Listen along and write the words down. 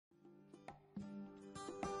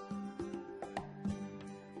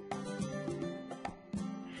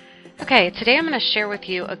Okay, today I'm going to share with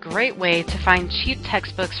you a great way to find cheap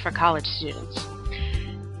textbooks for college students.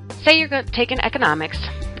 Say you're taking economics,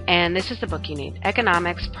 and this is the book you need,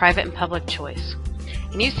 Economics, Private and Public Choice.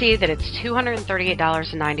 And you see that it's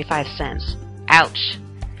 $238.95. Ouch!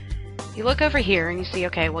 You look over here and you see,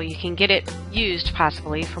 okay, well you can get it used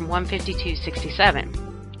possibly from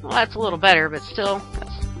 $152.67. Well, that's a little better, but still,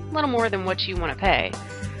 that's a little more than what you want to pay.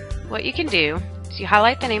 What you can do is you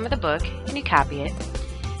highlight the name of the book and you copy it.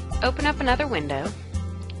 Open up another window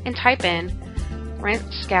and type in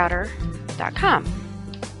rentscouter.com.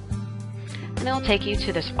 And it'll take you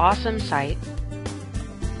to this awesome site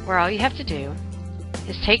where all you have to do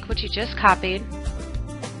is take what you just copied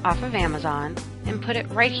off of Amazon and put it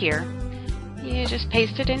right here. You just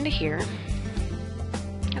paste it into here.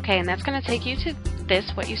 Okay, and that's going to take you to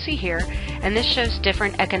this, what you see here, and this shows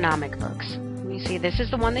different economic books. And you see this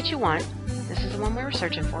is the one that you want. This is the one we were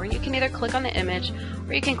searching for. You can either click on the image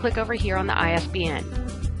or you can click over here on the ISBN.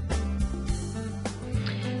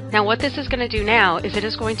 Now what this is going to do now is it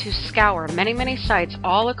is going to scour many sites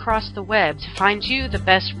all across the web to find you the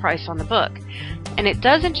best price on the book. And it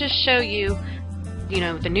doesn't just show you,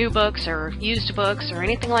 the new books or used books or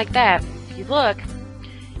anything like that. If you look,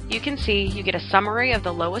 you can see you get a summary of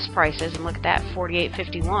the lowest prices, and look at that,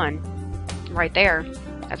 $48.51 right there.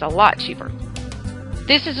 That's a lot cheaper.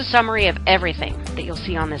 This is a summary of everything that you'll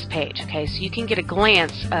see on this page, okay? So you can get a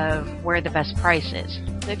glance of where the best price is.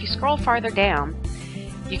 So if you scroll farther down,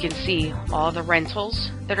 you can see all the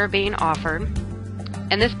rentals that are being offered.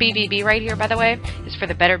 And this BBB right here, by the way, is for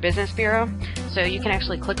the Better Business Bureau. So you can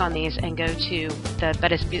actually click on these and go to the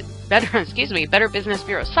Better Business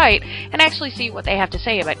Bureau site and actually see what they have to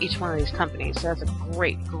say about each one of these companies. So that's a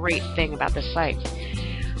great thing about this site.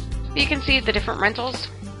 You can see the different rentals.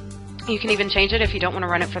 You can even change it if you don't want to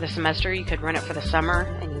run it for the semester. You could run it for the summer,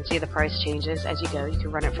 and you can see the price changes as you go. You can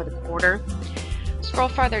run it for the quarter. Scroll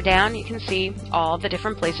farther down, you can see all the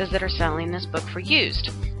different places that are selling this book for used.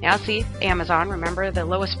 Now see, Amazon, remember the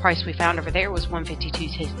lowest price we found over there was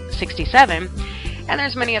 $152.67, and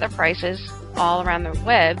there's many other prices all around the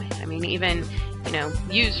web. I mean, even,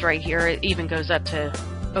 used right here, it even goes up to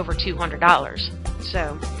over $200.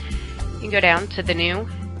 So you can go down to the new.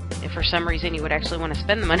 If for some reason you would actually want to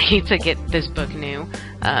spend the money to get this book new,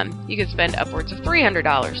 you could spend upwards of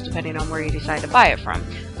 $300 depending on where you decide to buy it from.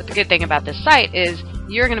 But the good thing about this site is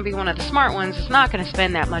you're going to be one of the smart ones that's not going to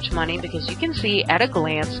spend that much money, because you can see at a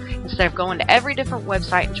glance, instead of going to every different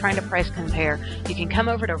website and trying to price compare, you can come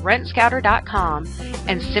over to rentscouter.com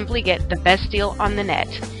and simply get the best deal on the net.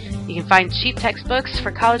 You can find cheap textbooks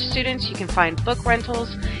for college students, you can find book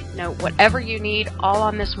rentals, whatever you need, all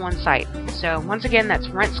on this one site. So once again, that's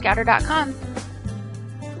rentscouter.com.